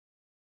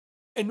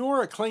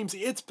Anura claims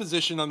its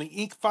position on the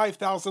Inc.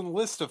 5000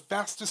 list of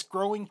fastest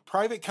growing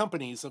private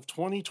companies of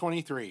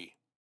 2023.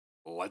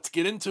 Let's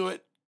get into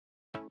it.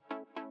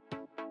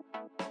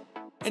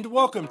 And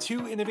welcome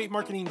to Innovate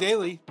Marketing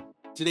Daily.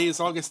 Today is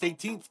August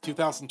 18th,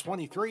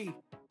 2023.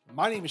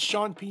 My name is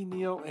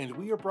ShawnPNeal, and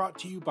we are brought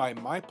to you by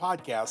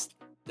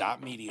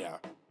MyPodcast.Media.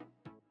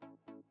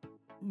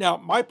 Now,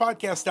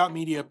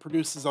 MyPodcast.Media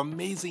produces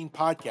amazing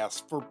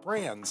podcasts for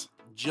brands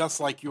just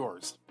like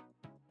yours.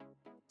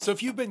 So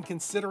if you've been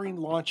considering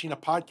launching a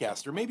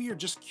podcast, or maybe you're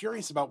just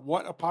curious about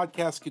what a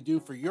podcast could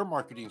do for your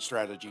marketing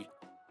strategy,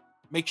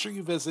 make sure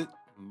you visit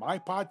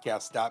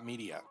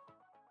mypodcast.media.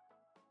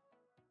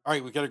 All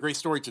right, we've got a great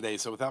story today,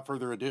 so without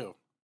further ado.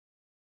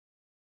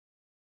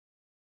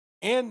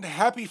 And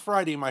happy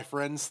Friday, my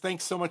friends.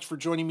 Thanks so much for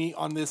joining me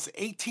on this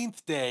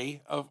 18th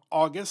day of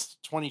August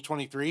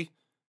 2023.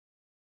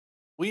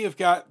 We have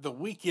got the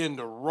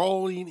weekend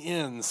rolling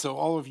in, so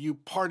all of you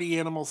party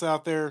animals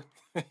out there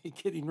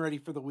getting ready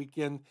for the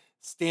weekend,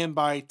 stand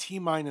by T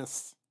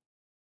minus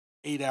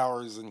 8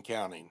 hours and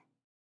counting.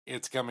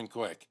 It's coming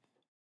quick.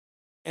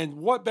 And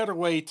what better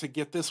way to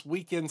get this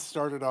weekend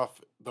started off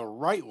the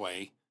right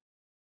way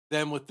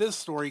than with this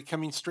story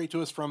coming straight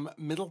to us from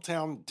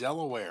Middletown,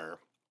 Delaware,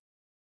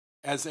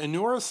 as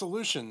Anura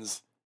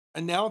Solutions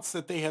announced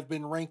that they have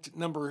been ranked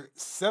number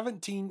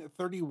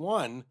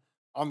 1731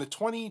 on the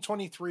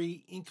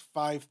 2023 Inc.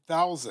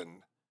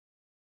 5000.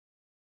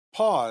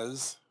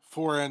 Pause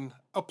for an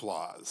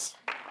applause.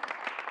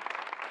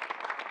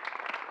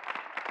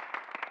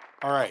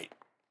 All right.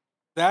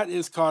 That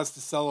is cause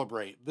to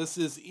celebrate. This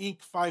is Inc.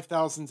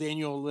 5000's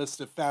annual list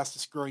of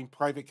fastest growing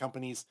private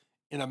companies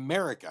in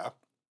America.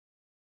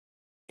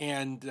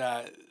 And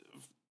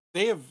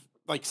they have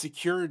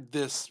secured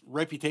this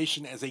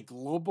reputation as a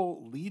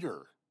global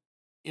leader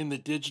in the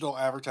digital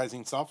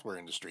advertising software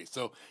industry.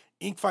 So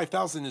Inc.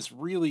 5000 is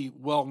really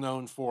well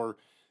known for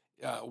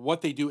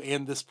what they do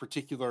and this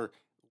particular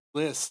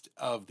list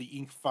of the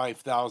Inc.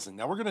 5000.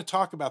 Now we're going to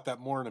talk about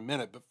that more in a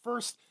minute, but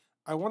first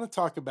I want to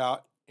talk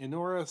about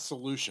Anura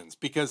Solutions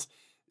because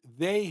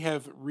they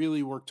have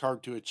really worked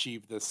hard to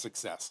achieve this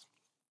success.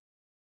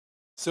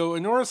 So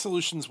Anura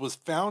Solutions was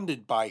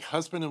founded by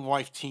husband and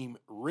wife team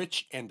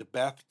Rich and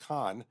Beth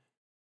Kahn,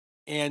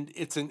 and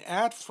it's an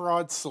ad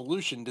fraud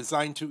solution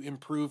designed to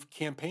improve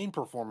campaign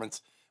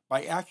performance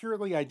by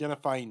accurately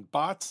identifying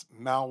bots,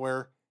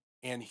 malware,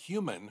 and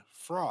human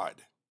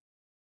fraud.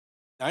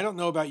 Now, I don't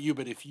know about you,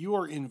 but if you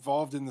are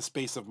involved in the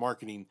space of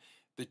marketing,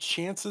 the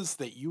chances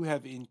that you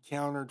have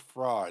encountered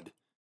fraud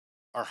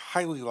are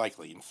highly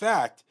likely. In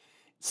fact,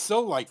 so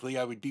likely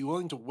I would be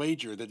willing to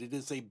wager that it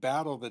is a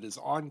battle that is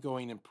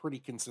ongoing and pretty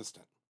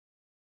consistent.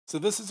 So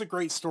this is a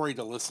great story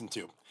to listen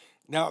to.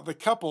 Now, the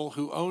couple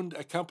who owned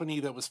a company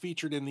that was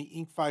featured in the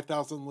Inc.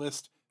 5000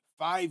 list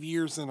 5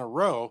 years in a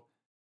row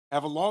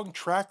have a long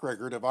track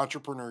record of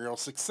entrepreneurial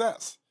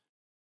success,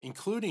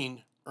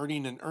 including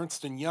earning an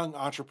Ernst & Young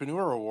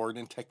Entrepreneur Award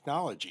in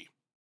technology.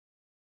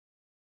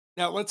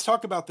 Now, let's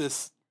talk about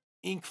this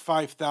Inc.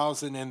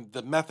 5000 and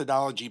the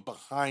methodology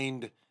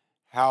behind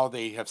how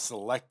they have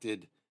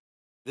selected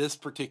this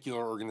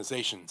particular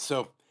organization.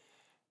 So,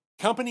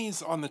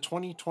 companies on the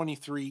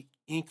 2023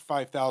 Inc.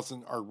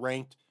 5000 are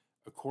ranked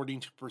according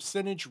to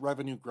percentage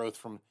revenue growth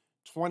from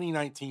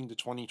 2019 to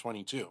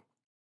 2022.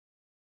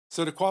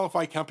 So, to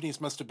qualify, companies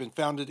must have been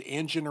founded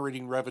and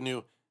generating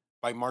revenue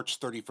by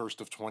March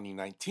 31st of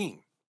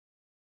 2019.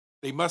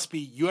 They must be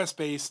US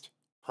based,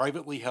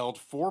 privately held,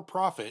 for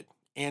profit,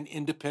 and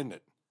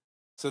independent.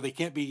 So they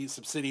can't be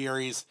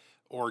subsidiaries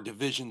or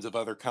divisions of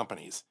other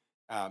companies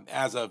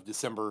as of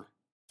December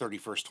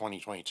 31st,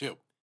 2022.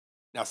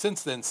 Now,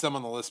 since then, some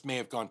on the list may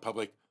have gone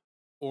public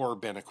or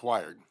been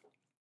acquired.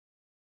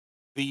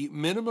 The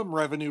minimum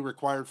revenue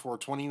required for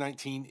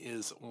 2019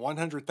 is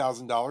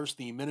 $100,000.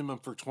 The minimum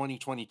for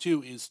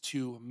 2022 is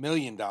 $2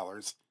 million.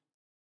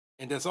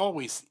 And as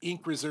always,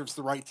 Inc. reserves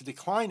the right to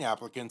decline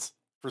applicants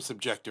for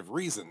subjective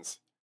reasons.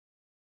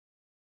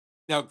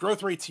 Now,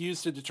 growth rates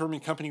used to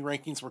determine company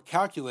rankings were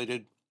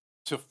calculated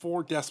to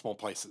 4 decimal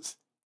places.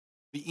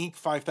 The Inc.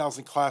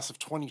 5000 class of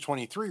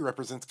 2023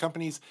 represents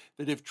companies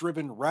that have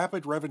driven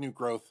rapid revenue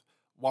growth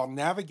while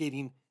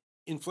navigating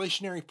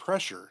inflationary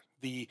pressure,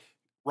 the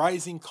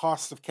rising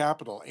costs of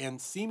capital, and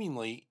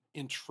seemingly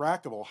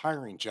intractable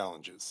hiring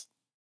challenges.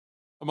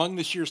 Among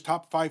this year's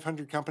top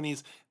 500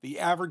 companies, the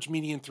average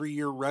median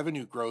 3-year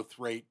revenue growth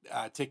rate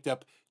ticked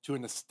up to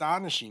an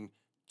astonishing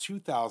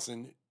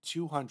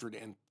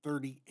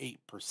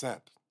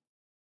 2,238%.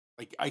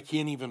 I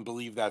can't even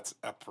believe that's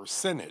a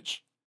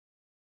percentage.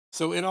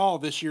 So in all,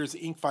 this year's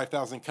Inc.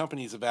 5000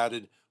 companies have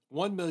added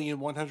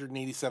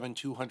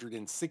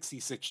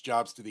 1,187,266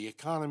 jobs to the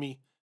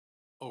economy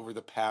over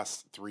the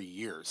past 3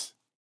 years.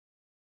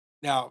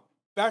 Now,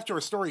 back to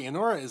our story.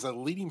 Anura is a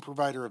leading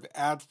provider of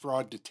ad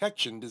fraud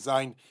detection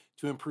designed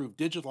to improve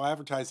digital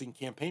advertising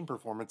campaign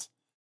performance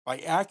by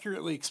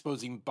accurately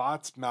exposing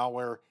bots,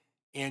 malware,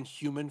 and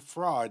human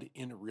fraud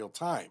in real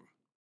time.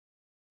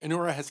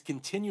 Anura has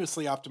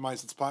continuously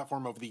optimized its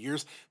platform over the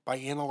years by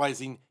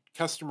analyzing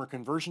customer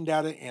conversion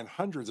data, and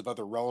hundreds of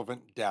other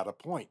relevant data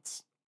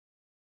points.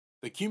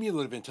 The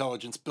cumulative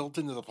intelligence built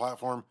into the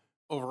platform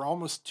over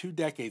almost 2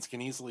 decades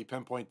can easily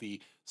pinpoint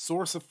the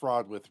source of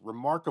fraud with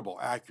remarkable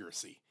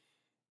accuracy.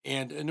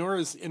 And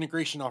Anura's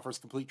integration offers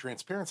complete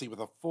transparency with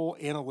a full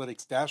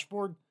analytics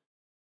dashboard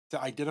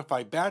to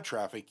identify bad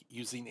traffic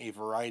using a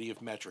variety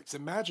of metrics.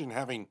 Imagine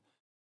having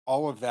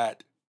all of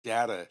that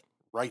data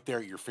right there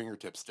at your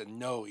fingertips to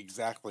know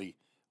exactly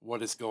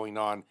what is going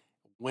on,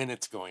 when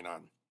it's going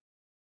on.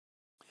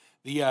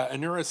 The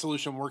Anura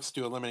solution works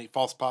to eliminate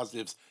false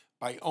positives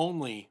by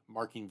only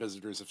marking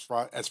visitors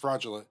as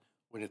fraudulent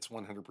when it's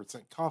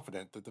 100%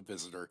 confident that the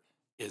visitor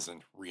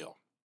isn't real.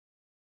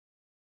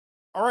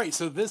 All right,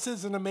 so this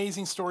is an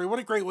amazing story. What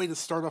a great way to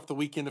start off the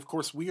weekend. Of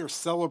course, we are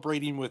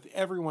celebrating with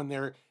everyone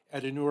there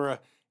at Anura.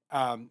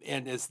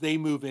 And as they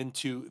move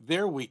into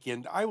their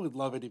weekend, I would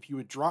love it if you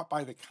would drop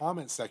by the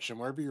comment section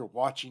wherever you're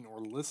watching or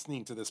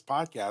listening to this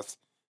podcast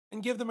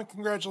and give them a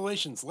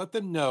congratulations. Let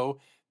them know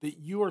that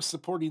you are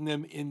supporting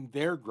them in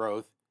their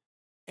growth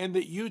and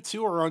that you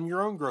too are on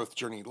your own growth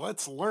journey.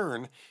 Let's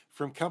learn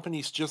from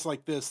companies just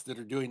like this that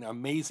are doing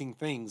amazing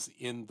things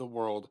in the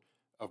world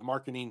of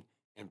marketing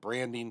and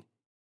branding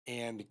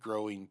and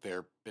growing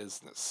their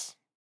business.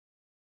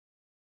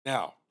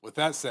 Now, with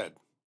that said,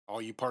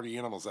 all you party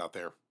animals out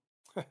there,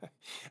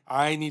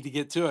 I need to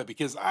get to it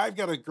because I've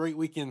got a great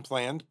weekend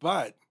planned.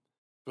 But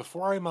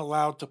before I'm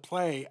allowed to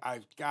play,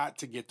 I've got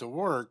to get to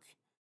work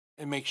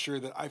and make sure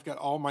that I've got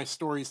all my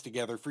stories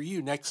together for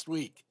you next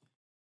week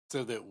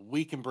so that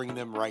we can bring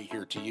them right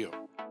here to you.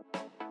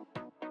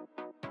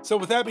 So,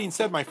 with that being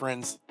said, my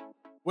friends,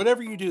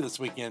 whatever you do this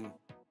weekend,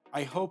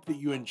 I hope that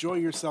you enjoy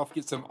yourself,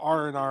 get some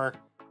R&R,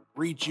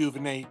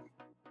 rejuvenate,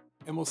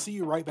 and we'll see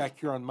you right back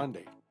here on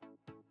Monday.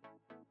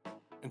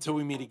 Until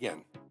we meet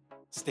again,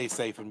 stay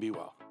safe and be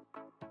well.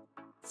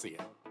 See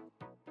ya.